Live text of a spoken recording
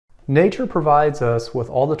Nature provides us with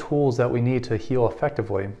all the tools that we need to heal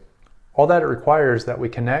effectively. All that it requires is that we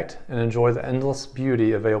connect and enjoy the endless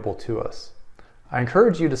beauty available to us. I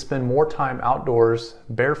encourage you to spend more time outdoors,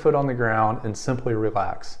 barefoot on the ground, and simply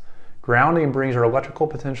relax. Grounding brings your electrical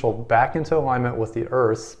potential back into alignment with the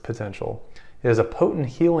Earth's potential. It is a potent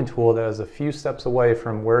healing tool that is a few steps away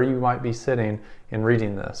from where you might be sitting and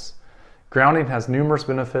reading this. Grounding has numerous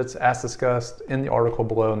benefits as discussed in the article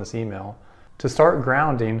below in this email. To start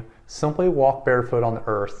grounding, simply walk barefoot on the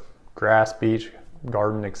earth, grass, beach,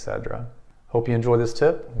 garden, etc. Hope you enjoy this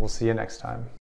tip. We'll see you next time.